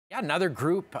another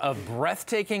group of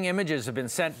breathtaking images have been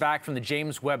sent back from the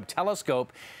James Webb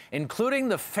Telescope, including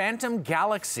the phantom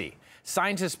galaxy.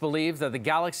 Scientists believe that the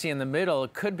galaxy in the middle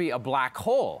could be a black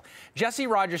hole. Jesse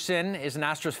Rogerson is an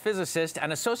astrophysicist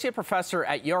and associate professor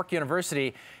at York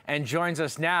University and joins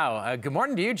us now. Good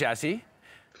morning to you, Jesse.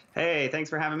 Hey, thanks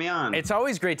for having me on. It's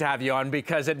always great to have you on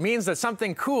because it means that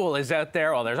something cool is out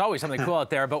there. Well, there's always something cool out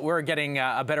there, but we're getting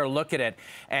a better look at it.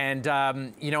 And,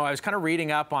 you know, I was kind of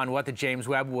reading up on what the James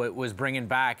Webb was bringing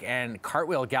back, and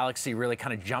Cartwheel Galaxy really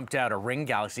kind of jumped out, a ring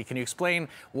galaxy. Can you explain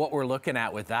what we're looking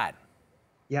at with that?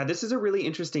 Yeah, this is a really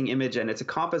interesting image, and it's a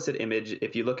composite image.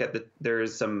 If you look at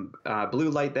there's some blue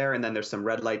light there, and then there's some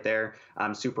red light there,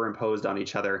 superimposed on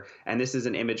each other. And this is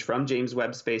an image from James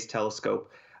Webb Space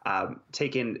Telescope,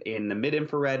 taken in the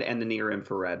mid-infrared and the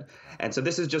near-infrared. And so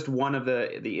this is just one of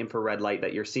the infrared light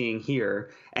that you're seeing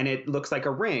here, and it looks like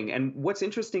a ring. And what's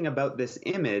interesting about this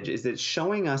image is it's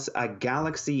showing us a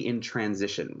galaxy in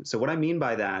transition. So what I mean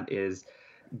by that is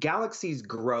galaxies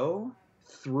grow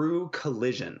through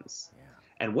collisions.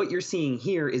 And what you're seeing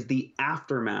here is the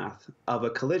aftermath of a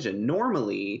collision.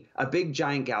 Normally, a big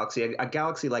giant galaxy, a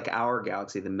galaxy like our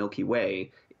galaxy, the Milky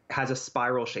Way, has a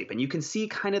spiral shape. And you can see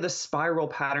kind of the spiral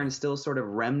pattern still sort of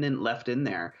remnant left in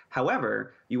there.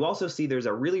 However, you also see there's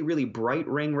a really, really bright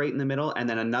ring right in the middle and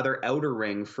then another outer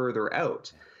ring further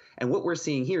out. And what we're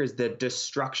seeing here is the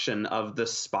destruction of the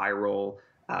spiral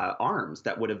arms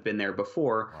that would have been there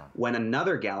before when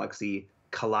another galaxy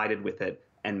collided with it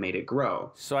and made it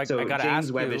grow. So I got to ask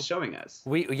James Webb you, is showing us.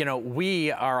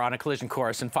 We are on a collision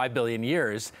course in 5 billion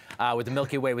years with the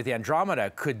Milky Way with the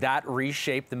Andromeda. Could that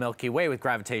reshape the Milky Way with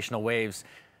gravitational waves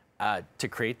to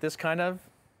create this kind of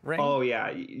ring? Oh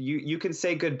yeah, you can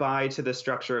say goodbye to the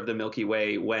structure of the Milky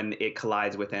Way when it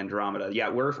collides with Andromeda. Yeah,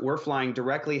 we're flying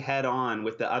directly head on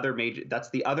with the other major.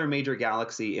 That's the other major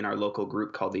galaxy in our local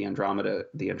group called the Andromeda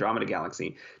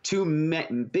Galaxy.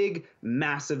 Two big,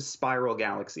 massive spiral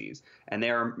galaxies, and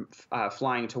they are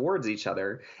flying towards each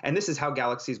other. And this is how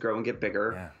galaxies grow and get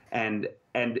bigger. Yeah. And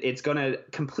it's going to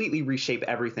completely reshape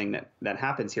everything that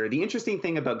happens here. The interesting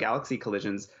thing about galaxy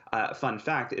collisions, fun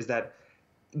fact, is that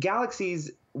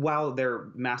galaxies, while they're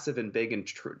massive and big and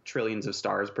trillions of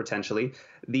stars potentially,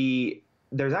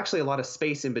 there's actually a lot of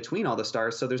space in between all the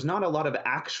stars, so there's not a lot of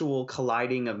actual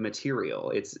colliding of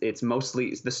material. It's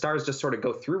mostly the stars just sort of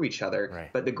go through each other, right.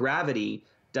 But the gravity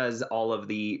does all of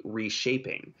the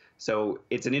reshaping. So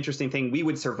it's an interesting thing. We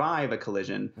would survive a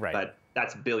collision, right. But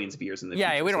that's billions of years in the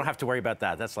future. Yeah, we don't have to worry about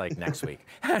that. That's like next week.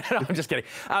 No, I'm just kidding.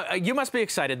 You must be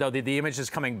excited, though. The image is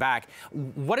coming back.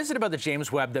 What is it about the James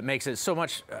Webb that makes it so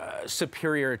much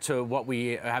superior to what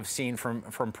we have seen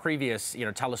from previous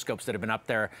telescopes that have been up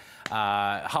there?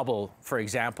 Hubble, for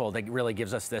example, that really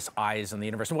gives us this eyes on the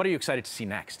universe. And what are you excited to see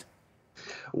next?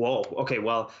 Whoa. Okay,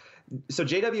 well, so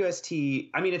JWST,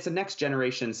 I mean, it's a next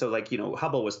generation. So like,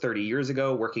 Hubble was 30 years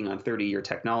ago working on 30-year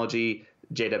technology.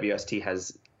 JWST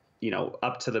has,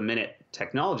 up to the minute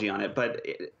technology on it, but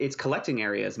its collecting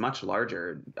area is much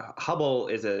larger. Hubble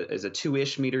is a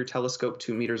 2-ish meter telescope,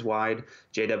 2 meters wide.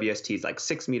 JWST is like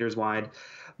 6 meters wide.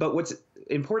 But what's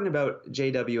important about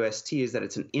JWST is that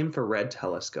it's an infrared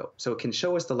telescope. So it can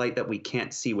show us the light that we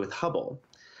can't see with Hubble.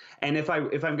 And if I'm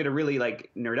going to really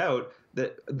like nerd out,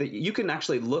 you can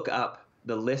actually look up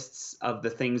the lists of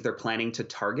the things they're planning to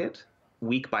target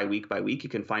week by week by week. You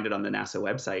can find it on the NASA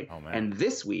website. Oh, man. And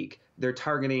this week they're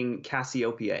targeting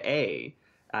Cassiopeia A,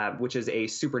 which is a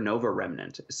supernova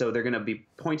remnant. So they're going to be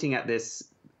pointing at this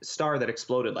star that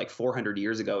exploded like 400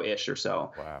 years ago-ish or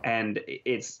so. Wow. And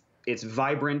it's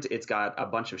vibrant. It's got a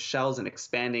bunch of shells and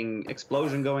expanding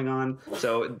explosion going on.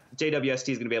 So JWST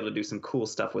is going to be able to do some cool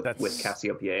stuff with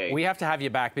Cassiopeia A. We have to have you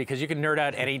back because you can nerd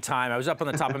out anytime. I was up on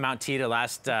the top of Mount Tita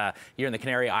last year in the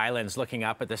Canary Islands looking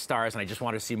up at the stars, and I just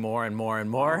wanted to see more and more and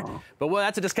more. Oh. But well,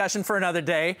 that's a discussion for another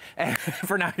day. And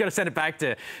for now, I'm going to send it back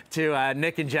to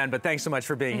Nick and Jen. But thanks so much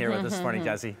for being here with us this morning,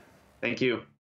 Jesse. Thank you.